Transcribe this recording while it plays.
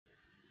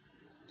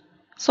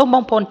សូមប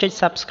ងប្អូនចុច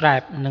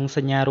Subscribe និងស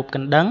ញ្ញារូបក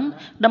ណ្ដឹង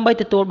ដើម្បី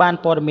ទទួលបាន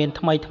ព័ត៌មាន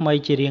ថ្មីៗ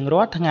ជារៀង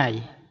រាល់ថ្ងៃ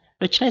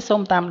ដូច្នេះសូ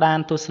មតាមដាន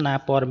ទស្សនា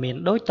ព័ត៌មាន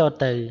ដូចត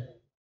ទៅ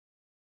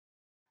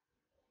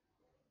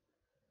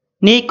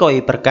នាយកុយ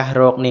ប្រកាស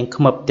រកនាង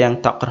ខ្មឹបទាំង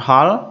តក់ក្រហ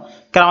ល់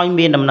ក្រោយ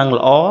មានដំណឹង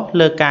ល្អ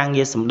លើការ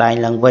ងារសម្ដែង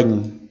ឡើងវិញ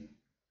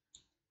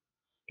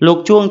លោក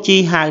ជួងជី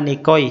ហៅនាយ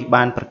កុយ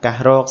បានប្រកាស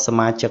រកស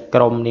មាជិកក្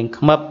រុមនាង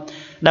ខ្មឹប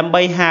ដើម្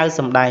បីហៅស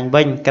ម្ដែង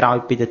វិញក្រោយ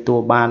ពីទទួល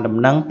បានដំ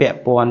ណឹងពាក់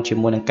ព័ន្ធជា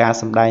មួយនឹងការ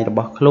សម្ដែងរប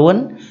ស់ខ្លួន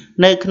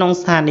នៅក្នុង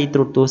ស្ថានីយ៍ទូ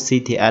រទស្សន៍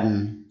CTN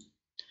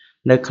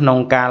នៅក្នុង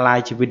ការ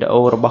live វីដេ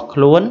អូរបស់ខ្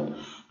លួន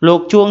លោក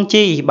ជួង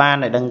ជីបាន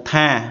ឲ្យដឹង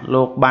ថា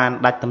លោកបាន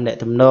ដាច់ទំនាក់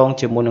ទំនង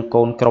ជាមួយនឹង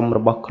កូនក្រុមរ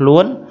បស់ខ្លួ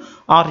ន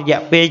អស់រយៈ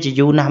ពេលជា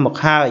យូរណាស់មក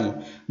ហើយ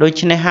ដូ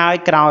ច្នេះហើយ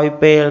ក្រោយ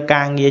ពេល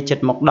ការងារចិត្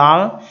តមកដ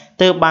ល់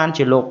ទើបបាន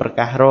ជាលោកប្រ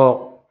កាសរក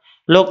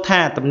លោក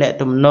ថាទំនាក់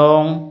ទំន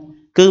ង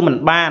គឺមិន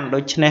បានដូ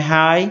ច្នេះ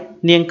ហើយ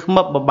នាងខ្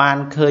មឹបបាន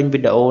ឃើញវី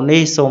ដេអូ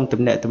នេះសូម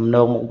ទំនាក់ទំន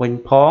ងមកវិញ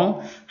ផង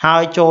ហើ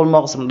យចូលម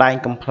កសម្ដែង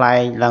កំ pl ែ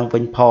ងឡើងវិ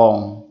ញផង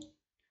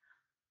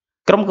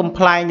ក្រុមកំ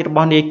pl ែងរប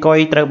ស់នាយកុយ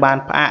ត្រូវបាន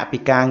ផ្អាកពី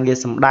ការងារ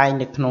សម្ដែង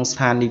នៅក្នុងស្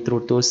ថានីយ៍ទូរ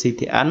ទស្សន៍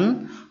CTN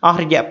អស់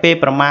រយៈពេល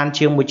ប្រមាណ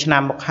ជាង1ឆ្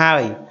នាំមកហើ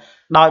យ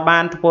ដោយបា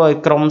នធ្វើឲ្យ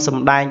ក្រុមស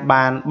ម្ដែង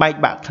បានបែក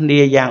បាក់គ្នា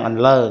យ៉ាងអ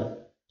ន្លើ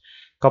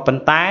ក៏ប៉ុ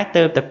ន្តែ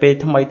ទើបតែពេល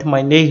ថ្មី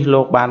នេះ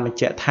លោកបានបញ្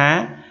ជាក់ថា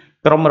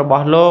ក្រុមរប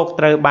ស់លោក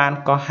ត្រូវបាន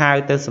កោះហៅ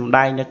ទៅសម្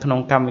ដែងនៅក្នុង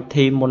កម្មវិ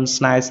ធីមុន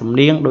ស្នេហ៍សំ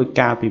នៀងដោយ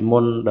ការពីមុ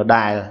នដ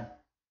ដែល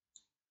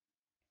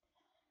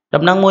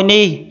ដំណឹងមួយ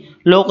នេះ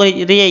លោករីក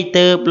រាយ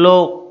ទើបលោ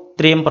ក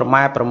ត្រៀមប្រ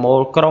ម៉ែប្រមូល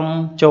ក្រុម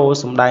ចូល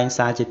សម្ដែង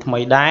សារជាថ្មី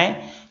ដែរ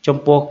ចំ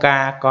ពោះកា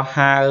រកោះ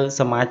ហៅ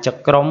សមាជិក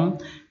ក្រុម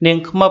នាង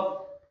ខ្មឹប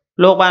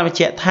លោកបានបញ្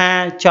ជាក់ថា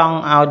ចង់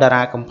ឲ្យតា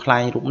រាកំ pl ែ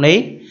ងរូបនេះ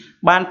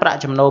បានប្រាក់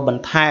ចំណូលប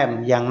ន្ថែម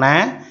យ៉ាងណា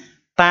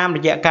តាមរ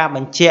យៈការប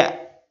ញ្ជាក់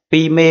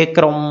ពីមេ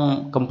ក្រុម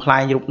កំ pl ែ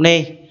ងរូប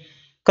នេះ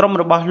ក្រុម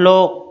របស់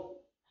លោក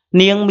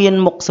នាងមាន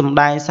មុខសម្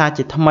ដែងសារ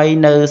ជាថ្មី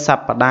នៅស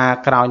ប្តាហ៍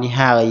ក្រោយនេះ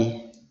ហើយ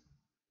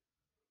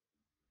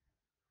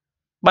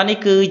បាទនេះ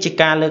គឺជា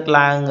ការលើក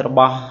ឡើងរប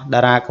ស់តា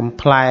រាកំ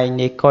pl ែង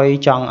នាយកុយ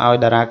ចង់ឲ្យ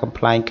តារាកំ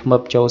pl ែងខ្មឹ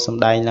បចូលស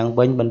ម្ដែងឡើង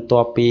វិញបន្ទា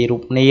ប់ពីរូ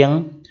បនាង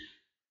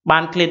បា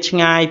នឃ្លាតឆ្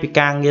ងាយពី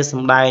ការងារស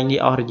ម្ដែងនេះ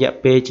អស់រយៈ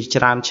ពេលជា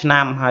ច្រើនឆ្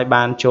នាំហើយ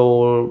បានចូ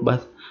ល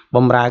ប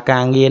ម្រើកា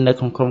រងារនៅ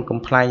ក្នុងក្រុមកំ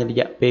pl ែងរ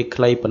យៈពេល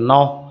ខ្លីប៉ុណ្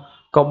ណោះ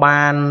ក៏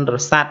បានរ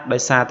សាត់ដោ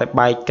យសារតែ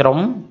បែកក្រុម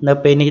នៅ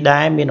ពេលនេះ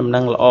ដែរមានដំណឹ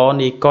ងល្អ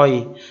នាយកុយ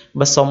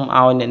បើសុំ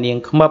ឲ្យអ្នកនាង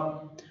ខ្មឹប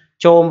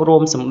ចូលរួ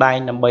មសម្ដែង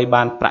ដើម្បី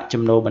បានប្រាក់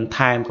ចំណូលបន្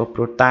ថែមក៏ព្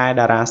រោះតែ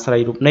តារាស្រី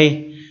រូបនេះ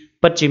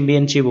ពិតជាមា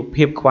នជីវ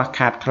ភាពខ្វះ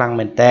ខាតខ្លាំង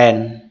មែនទែន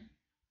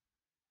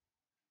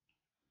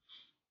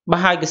បា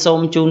ទហើយក៏សូម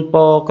ជូនព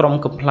រក្រុម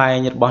កំ pl ែង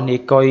របស់នាយ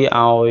កុយ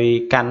ឲ្យ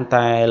កាន់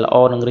តែល្អ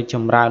និងរីកច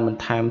ម្រើនប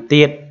ន្ថែម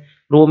ទៀត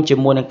រួមជា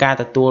មួយនឹងការ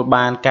ទទួល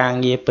បានការ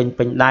ងារពេ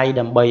ញដៃ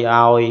ដើម្បី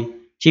ឲ្យ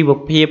ជីវ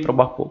ភាពរ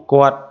បស់ពួក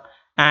គាត់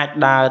អាច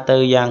ដើរទៅ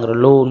យ៉ាងរ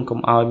លូនកុំ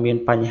ឲ្យមាន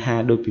បញ្ហា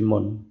ដូចពីមុ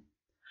ន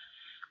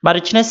បាទ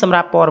ដូច្នេះសម្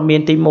រាប់ព័ត៌មា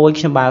នទី1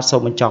ខ្ញុំបាទសូ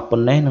មបញ្ចប់ប៉ុ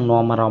ណ្ណេះនឹង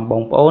នាំអារម្មណ៍ប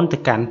ងប្អូនទៅ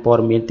កាន់ព័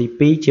ត៌មានទី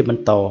2ជាប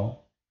ន្ត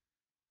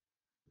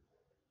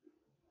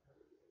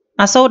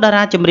អាសូរតា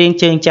រាចម្រៀង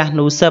ជើងចាស់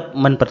នូសឹប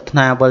មិនប្រាថ្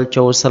នាវិល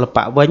ចូលសិល្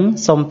បៈវិញ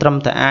សូមត្រឹម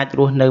តែអាចរ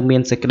ស់នៅមា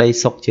នសេចក្តី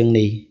សុខជាង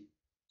នេះ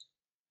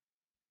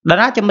តា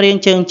រាចម្រៀង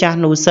ជើងចាស់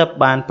នូសឹប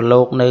បានប្រ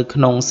ឡូកនៅក្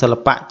នុងសិ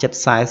ល្បៈជិត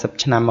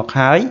40ឆ្នាំមក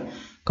ហើយ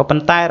ក៏ប៉ុ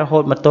ន្តែរហូ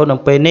តមកទល់នឹង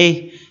ពេលនេះ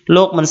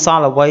លោកមិនស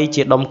ល់អ្វី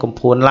ជាដុំកំ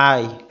ភួនឡើយ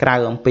ក្រៅ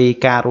អំពី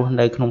ការរស់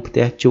នៅក្នុងផ្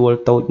ទះជួល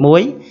តូចមួ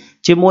យ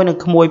ជាមួយនឹង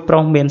ក្មួយប្រុ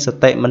សមានស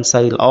តិមិន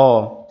សូវល្អ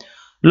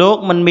លោក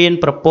មិនមាន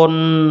ប្រពន្ធ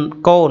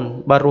កូន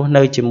បើរស់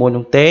នៅជាមួយ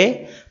នោះទេ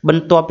ប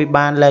ន្ទាប់ពី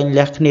បានលែង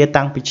លះគ្នា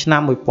តាំងពីឆ្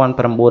នាំ1987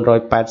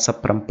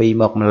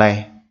មកម្លេះ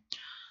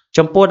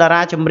ចំពោះតា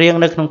រាចម្រៀង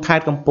នៅក្នុងខេ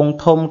ត្តកំពង់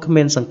ធំគ្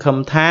មានសង្ឃឹម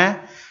ថា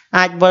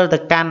អាចវិលទៅ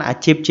កាន់អា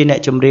ជីពជាអ្នក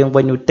ចម្រៀង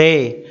វិញនោះទេ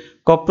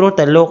ក៏ព្រោះ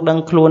តែលោកដឹង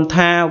ខ្លួន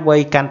ថាវ័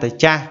យកាន់តែ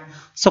ចាស់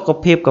សុខ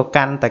ភាពក៏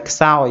កាន់តែខ្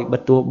សោយបើ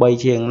ទោះបី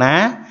ជាយ៉ាងណា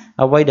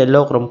អ្វីដែល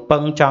លោករំពឹ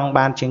ងចង់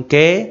បានជាង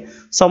គេ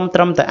សូមត្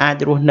រឹមតែអាច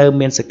រស់នៅ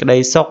មានសេចក្តី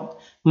សុខ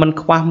មិន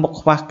ខ្វះមុខ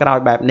ខ្វះក្រោយ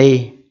បែបនេះ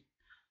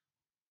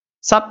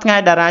សប្តាហ៍ថ្ងៃ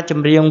តារាច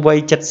ម្រៀងវ័យ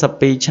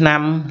72ឆ្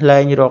នាំលែ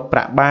ងរកប្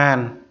រាក់បាន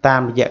តា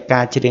មរយៈកា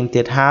រច្រៀង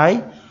ទៀតហើយ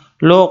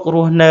លោករ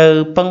ស់នៅ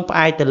ពឹងផ្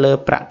អែកទៅលើ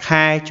ប្រាក់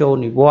ខែចូល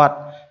និវត្តន៍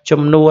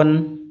ចំនួន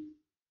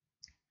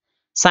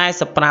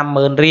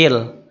 45,000 រៀល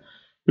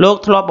លោក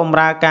ធ្លាប់បម្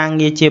រើការ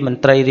ងារជាមន្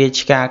ត្រីរាជ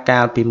ការកា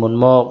លពីមុន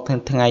មក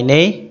ថ្ងៃ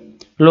នេះ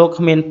លោក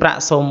គ្មានប្រា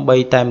ក់សូម្បី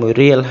តែ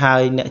1រៀលហើ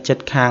យអ្នកចិ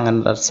ត្តខាងអ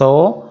ន្តរសូ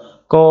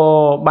ក៏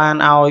បាន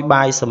ឲ្យ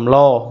បាយសម្ល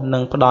និ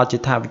ងផ្ដល់ជា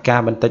ថវិកា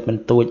បន្តិចប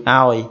ន្តួច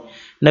ឲ្យ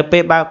នៅពេ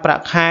លបើកប្រា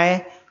ក់ខែ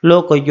លោ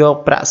កក៏យក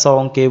ប្រាក់ស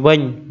ងគេវិ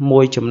ញមួ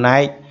យចំណែ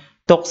ក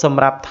ទុកស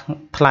ម្រាប់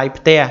ថ្លៃ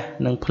ផ្ទះ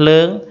និងភ្លើ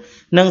ង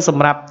និងស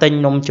ម្រាប់ទិញ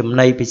នំចំ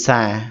ណីពិ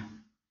សា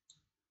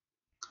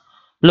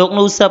លោក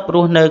នូសឹបរ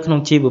ស់នៅក្នុង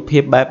ជីវភា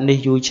ពបែបនេះ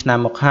យូរឆ្នាំ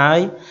មកហើយ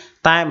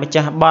តែម្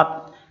ចាស់បទ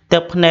ទឹ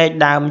កភ្នែក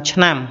ដើមឆ្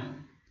នាំ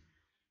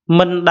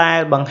មិនដែល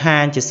បង្ហា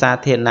ញជាសា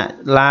ធារណៈ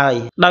ឡើយ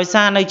ដោយ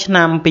សារនៅឆ្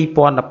នាំ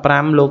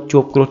2015លោកជួ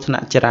បគ្រោះថ្នា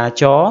ក់ចរា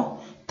ចរណ៍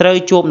ត្រូវ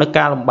ជួបនឹង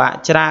ការលំបាក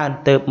ច្រើន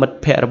ទើបមិត្ត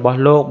ភ័ក្តិរបស់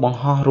លោកបង្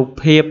ហោះរូប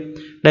ភាព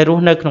ដែលរ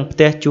ស់នៅក្នុងផ្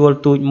ទះជួល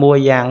ទូចមួយ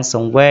យ៉ាងស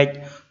ង្វេគ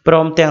ព្រ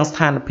មទាំងស្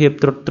ថានភាព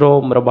ទ្រុឌទ្រោ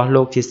មរបស់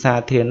លោកជាសា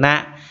ធារ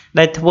ណៈ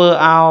ដែលធ្វើ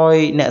ឲ្យ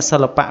អ្នកសិ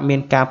ល្បៈមា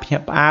នការភ្ញា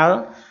ក់ផ្អើល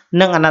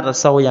និងអាណិតអា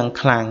សូរយ៉ាង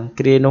ខ្លាំង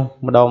គ្រានោះ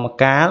ម្ដងម្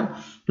កាល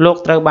លោក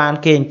ត្រូវបាន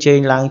គេអញ្ជើញ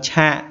ឡើង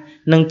ឆាក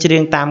និងច្រៀ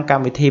ងតាមក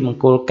ម្មវិធីម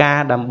ង្គលការ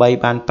ដើម្បី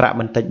បានប្រាក់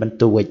បន្តិចបន្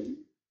តួច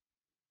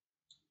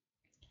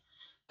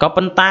ក៏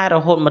ប៉ុន្តែរ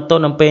ហូតមកទ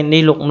ល់នឹងពេល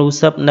នេះលោកនូ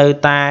ស៊ឹបនៅ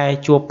តែ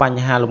ជួបប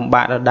ញ្ហាលំ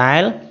បាកដដែ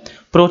ល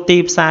ព្រោះទី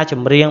ផ្សារច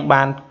ម្រៀង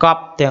បានក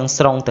ប់ទាំង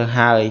ស្រុងទៅ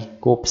ហើយ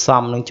គួបផ្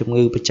សំនឹងជំ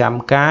ងឺប្រចាំ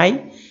កាយ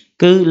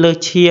គឺលើស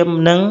ឈាម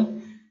និង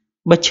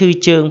បិឈឺ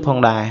ជើងផង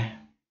ដែរ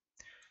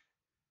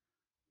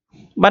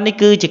បាទនេះ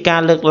គឺជាកា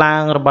រលើកឡើ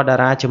ងរបស់តា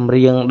រាចម្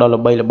រៀងដ៏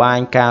ល្បីល្បាញ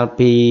កាល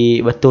ពី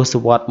ទស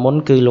វត្សរ៍មុន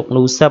គឺលោក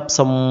នូស៊ឹប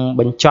សូម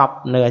បញ្ចប់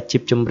នៅអាជី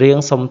ពចម្រៀង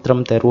សូមត្រឹម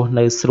តែរស់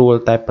នៅស្រួល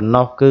តែប៉ុណ្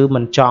ណោះគឺ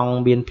មិនចង់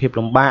មានភាព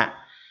លំបាក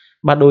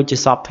បាទដូចជា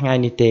សពថ្ងៃ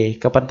នេះទេ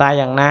ក៏ប៉ុន្តែ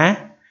យ៉ាងណា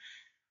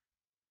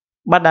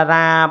បាទតា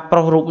រាប្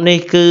រុសរូបនេះ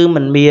គឺ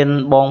មិនមាន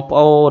បងប្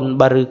អូន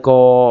បាទឬ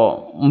ក៏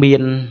មា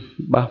ន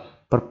បាទ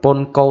ប្រពន្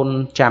ធកូន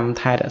ចាំ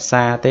ថែរក្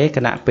សាទេគ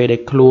ណៈពេលដែ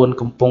លខ្លួន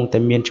កំពុងតែ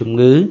មានជំ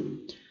ងឺ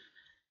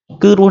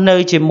គឺរស់នៅ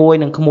ជាមួយ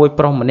នឹងក្មួយ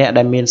ប្រុសម្នាក់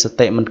ដែលមានស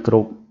តិមិនគ្រ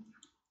ប់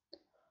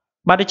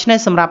បាទដូច្នេះ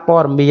សម្រាប់ព័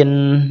ត៌មាន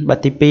បាទ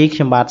ទី2ខ្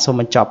ញុំបាទសូម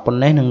បញ្ចប់ប៉ុណ្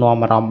ណេះនឹងនាំ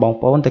អារម្មណ៍បង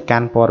ប្អូនទៅកា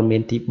ន់ព័ត៌មា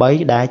នទី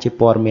3ដែលជា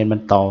ព័ត៌មានប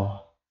ន្ត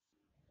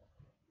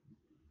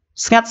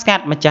ស្ងា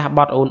ត់ម្ចាស់ប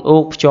ទអូនអ៊ូ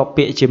កភ្ជាប់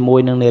ពាក្យជាមួយ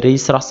នឹងនារី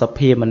ស្រស់ស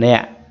ភាម្នា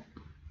ក់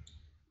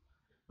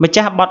ម្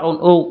ចាស់បទអូន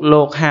អ៊ូក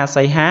លោកហា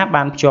សីហា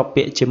បានភ្ជាប់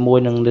ពាក្យជាមួយ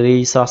នឹងនារី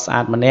ស្រស់ស្អា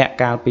តម្នាក់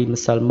កាលពី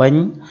ម្សិលមិញ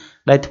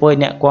ដែលធ្វើឲ្យ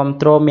អ្នកគាំ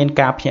ទ្រមាន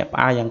ការភ្ញាក់ផ្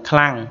អើលយ៉ាងខ្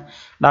លាំង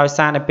ដោយ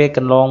សារនៅពេលក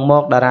ន្លងម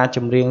កតារាច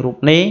ម្រៀងរូប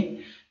នេះ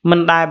មិន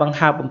ដែលបង្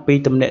ហើបអំពី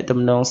ទំនាក់ទំ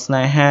នងស្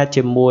នេហា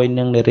ជាមួយ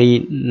នឹងនារី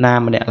ណា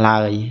ម្នាក់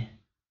ឡើយ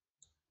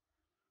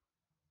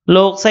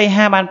លោកសី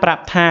ហាបានប្រា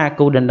ប់ថា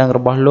គូដណ្ដឹងរ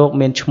បស់លោក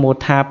មានឈ្មោះ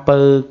ថាពៅ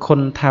ខុ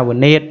នថាវ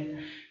នេត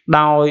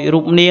ដោយរូ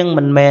បនាង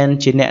មិនមែន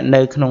ជាអ្នក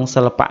នៅក្នុង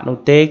សិល្បៈនោះ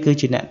ទេគឺ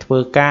ជាអ្នកធ្វើ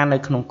ការនៅ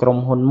ក្នុងក្រុម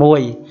ហ៊ុនមួ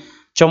យ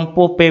ចំ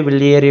ពោះពេលវេ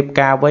លារៀប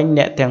ការវិញ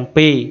អ្នកទាំង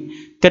ពីរ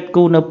គិត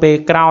គូរនៅពេល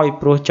ក្រោយ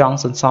ព្រោះចង់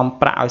សន្សំ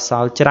ប្រាក់ឲ្យស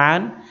ល់ច្រើន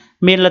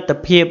មានលទ្ធ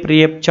ភាព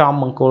រៀបចំ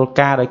មង្គល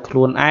ការដោយខ្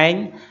លួនឯង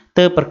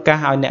ទើបប្រកាស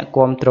ឲ្យអ្នក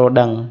គាំទ្រ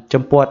ដឹង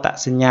ចំពោះអត្ត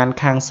សញ្ញាណ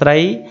ខាងស្រី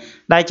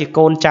ដែលជា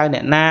កូនចៅអ្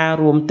នកណា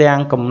រួមទាំង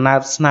កំណើ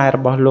តស្នេហ៍រ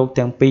បស់លោក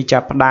ទាំងពីរចា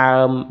ប់ផ្ដើ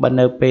មបើ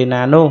នៅពេល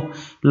ណានោះ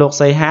លោក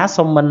សីហា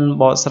សូមមិន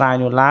បកស្រាយ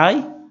នោះឡើយ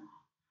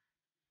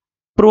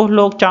ព្រោះ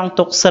លោកចង់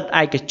ទុកសិទ្ធិ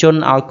ឯកជន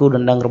ឲ្យគូដ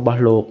ណ្ដឹងរបស់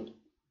លោក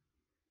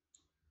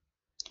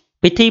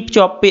ពិធីភ្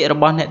ជាប់ពាក្យរ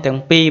បស់អ្នកទាំង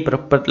ពីរប្រ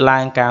ព្រឹត្តឡើ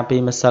ងកាលពី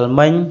ម្សិល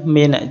មិញ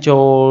មានអ្នកចូ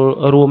ល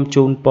រួម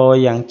ជូនពរ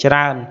យ៉ាងច្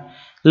រើន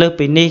លើស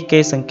ពីនេះគេ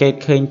សង្កេត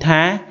ឃើញ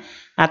ថា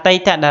អតី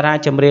តតារា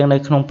ចម្រៀងនៅ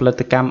ក្នុងផលិ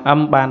តកម្មអឹម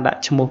បានដា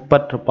ក់ឈ្មោះពិ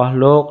តរបស់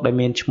លោកដែល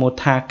មានឈ្មោះ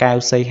ថាកែវ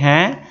សីហា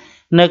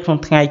នៅក្នុង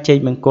ថ្ងៃជ័យ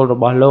មង្គលរ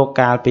បស់លោក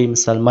កាលពី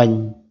ម្សិលមិញ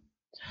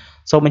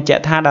សូមបញ្ជា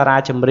ក់ថាតារា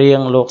ចម្រៀង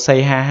លោកសី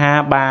ហា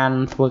បាន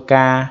ធ្វើ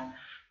ការ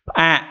ផ្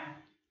អាក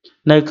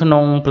នៅក្នុ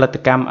ងផលិត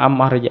កម្មអឹម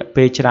អស់រយៈ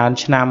ពេលច្រើន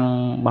ឆ្នាំ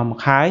មក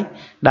ហើយ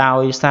ដោ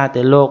យសារ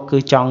តែលោកគឺ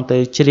ចង់ទៅ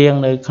ច្រៀង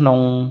នៅក្នុង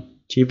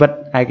ជីវិត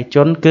ឯកជ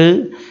នគឺ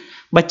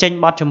បញ្ចេញ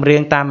បទចម្រៀ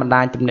ងតាមបណ្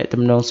ដាញទំនាក់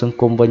ទំនងសង្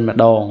គមវិញម្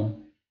ដង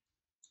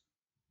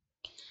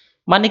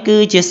បាទនេះគឺ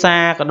ជាសា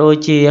រក៏ដូច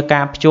ជា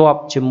ការភ្ជាប់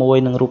ជាមួយ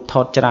នឹងរូបថ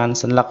តច្រើន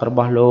សន្លឹករប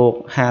ស់លោក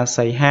ហា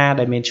សីហា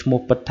ដែលមានឈ្មោះ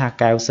ពិតថា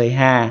កែវសី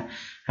ហា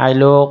ហើយ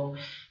លោក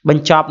ប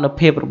ញ្ចប់នៅ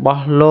ភាពរប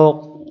ស់លោក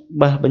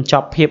បញ្ច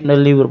ប់ភាពនៅ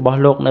លីវរបស់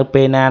លោកនៅ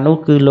ពេលណានោះ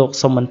គឺលោក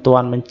សូមមិនទា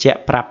ន់បញ្ជាក់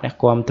ប្រាប់អ្នក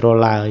គាំទ្រ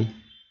ឡើយ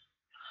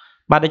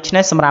បាទដូច្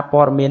នេះសម្រាប់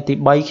ព័ត៌មានទី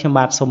3ខ្ញុំ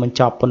បាទសូមបញ្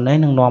ចប់ប៉ុណ្ណេះ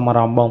នឹងនាំអា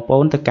រម្មណ៍បងប្អូ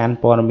នទៅកាន់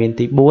ព័ត៌មាន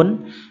ទី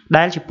4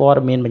ដែលជាព័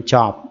ត៌មានបញ្ច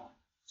ប់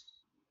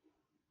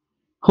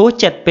ហួស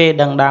ចិត្តពេល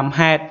ដឹងដើម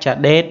ហេតុចា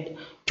ដេត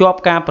ជាប់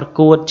ការប្រ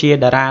កួតជា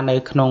តារានៅ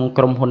ក្នុង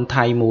ក្រុមហ៊ុន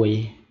ថៃមួយ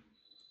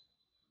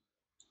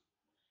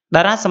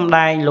តារាសម្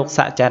ដែងលោក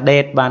សាក់ចាដេ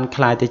តបាន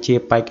ក្លាយទៅជា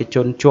បេក្ខជ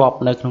នជាប់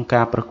នៅក្នុង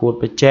ការប្រកួត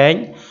ប្រជែង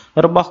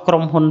របស់ក្រុ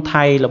មហ៊ុន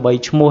ថៃល្បី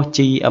ឈ្មោះ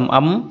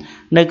GMM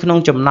នៅក្នុង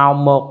ចំណោម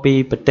មកពី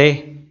ប្រទេស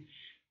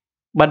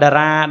តា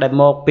រាដែល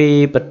មកពី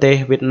ប្រទេស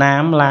វៀតណា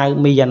មឡាវ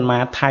មីយ៉ាន់ម៉ា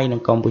ថៃនិ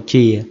ងកម្ពុ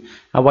ជា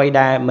អ្វី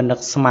ដែលមិននឹក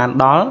ស្មាន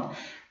ដល់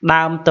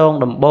ដើមតង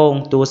ដំបូង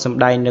តួសម្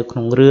ដែងនៅក្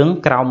នុងរឿង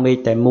ក្រោមមេឃ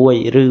តែមួយ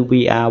ឬ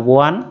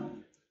VR1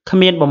 គ្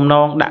មានបំណ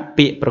ងដាក់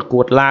ពាក្យប្រកួ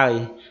តឡើយ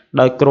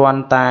ដោយគ្រា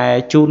ន់តែ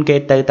ជូនគេ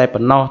ទៅតែ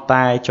ប៉ុណ្ណោះ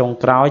តែចុង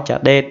ក្រោយចា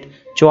ដេត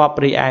ជាប់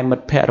រីឯមិ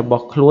ត្តភ័ក្តិរប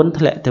ស់ខ្លួន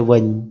ធ្លាក់ទៅវិ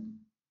ញ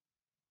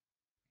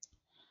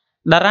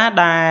តារា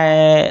ដែ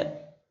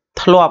ល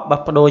ធ្លាប់ប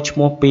ដូរឈ្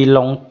មោះពី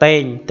ឡុងតេ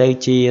ងទៅ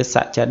ជា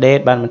សាក់ចាដេត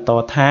បានបន្ត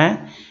ថា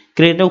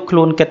គ្រានោះខ្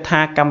លួនគិត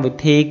ថាកម្មវិ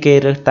ធីគេ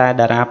រើសតែ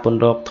តារាព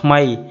ន្រកថ្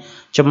មី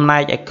ចំណែ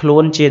កឯខ្លួ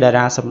នជាតា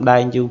រាសម្ដែ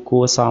ងយូរគួ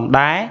រសម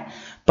ដែរ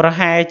ប្រ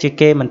ហែលជា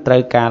គេមិនត្រូ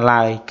វការ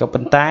ឡើយក៏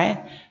ប៉ុន្តែ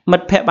មិ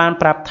ត្តភ័ក្តិបាន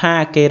ប្រាប់ថា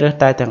គេរើស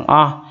តែទាំងអ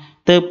ស់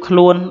ទើបខ្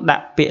លួនដា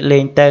ក់ពាក្យលេ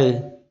ងទៅ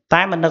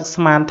តែមិននឹក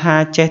ស្មានថា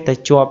ចេះតែ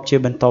ជាប់ជា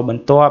បន្តប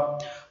ន្ទាប់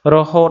រ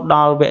ហូតដ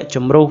ល់វគ្គ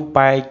ជំរុះ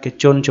បេក្ខ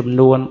ជនចំ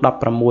នួន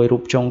16រូ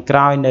បចុងក្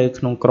រោយនៅ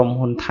ក្នុងក្រុម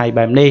ហ៊ុនថៃ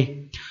បែបនេះ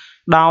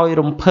ដោយ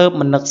រំភើប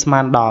មិននឹកស្មា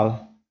នដល់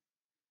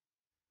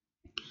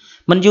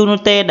មិនយូរនោះ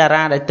ទេតា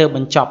រាដែលទើបប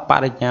ញ្ចប់ប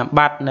រិញ្ញាប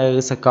ត្រនៅ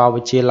សាកល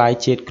វិទ្យាល័យ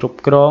ជាតិគ្រប់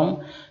គ្រង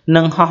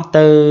នឹងហោះ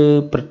ទៅ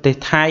ប្រទេស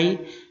ថៃ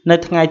នៅ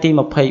ថ្ងៃទី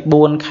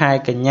24ខែ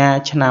កញ្ញា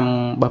ឆ្នាំ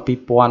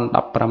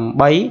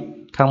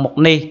2018ខាងមុខ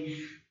នេះ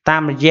តា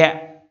មរយៈ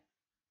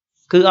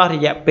គឺអស់រ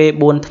យៈពេល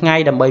4ថ្ងៃ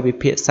ដើម្បីពិ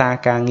ភាក្សា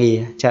ការងារ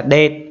ចា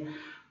ដេត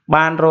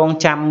បានរង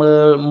ចាំមើ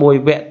លមួយ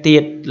វគ្គទៀ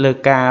តលើ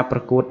ការប្រ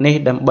កួតនេះ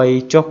ដើម្បី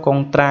ចុះកុង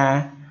ត្រា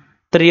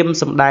ត្រៀម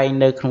សម្ដែង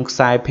នៅក្នុងខ្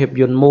សែភាព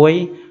យន្តមួយ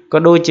ក៏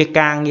ដូចជា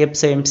ការងារ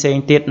ផ្សេង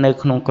ទៀតនៅ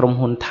ក្នុងក្រុម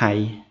ហ៊ុនថៃ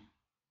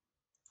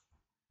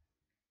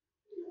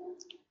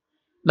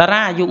តា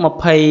រាអាយុ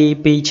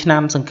22ឆ្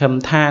នាំសង្ឃឹម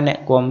ថាអ្នក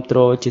គាំទ្រ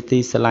ជាទី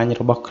ស្រឡាញ់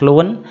របស់ខ្លួ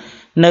ន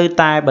នៅ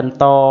តែបន្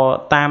ត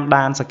តាម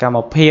ដានសកម្ម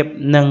ភាព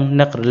និង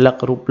នឹករលឹក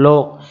រូបលោ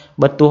ក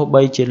បើទោះ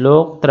បីជាលោ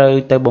កត្រូវ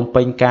ទៅបំ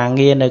ពេញការ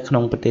ងារនៅក្នុ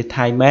ងប្រទេស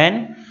ថៃមែន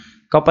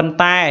ក៏ប៉ុន្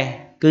តែ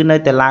គឺនៅ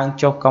តែឡើង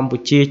ចុះកម្ពុ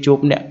ជាជួប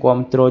អ្នកគាំ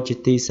ទ្រជា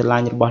ទីស្រឡា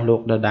ញ់របស់លោ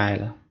កដដែល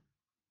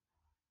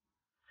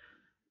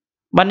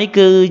បាទនេះ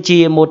គឺជា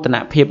មោទន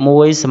ភាព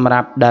មួយសម្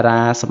រាប់តារា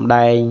សម្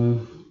ដែង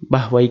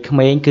បាសវ័យក្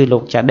មេងគឺលោ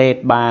កចាដេត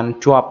បាន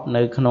ជាប់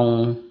នៅក្នុង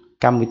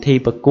កម្មវិធី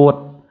ប្រកួត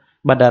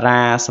បាតារា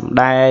សម្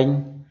ដែង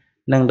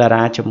និងតា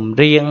រាចម្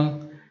រៀង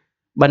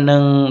បាទនឹ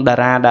ងតា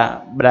រា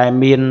ដែល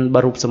មាន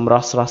រូបសម្រ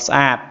ស់ស្រស់ស្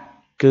អាត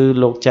គឺ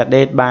លោកចា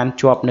ដេតបាន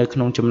ជាប់នៅក្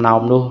នុងចំណោម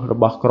នោះរ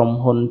បស់ក្រុម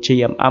ហ៊ុន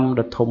GMM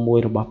ដ៏ធំមួយ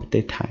របស់ប្រ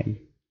ទេសថៃ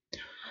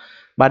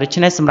បាទដូ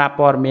ច្នេះសម្រាប់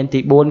ព័ត៌មានទី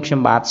4ខ្ញុំ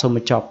បាទសូមប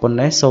ញ្ចប់ប៉ុណ្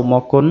ណេះសូមអ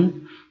រគុណ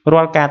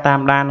រាល់ការតាម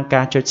ដាននិង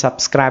ការចុច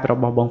Subscribe រ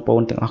បស់បងប្អូ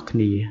នទាំងអស់គ្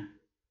នា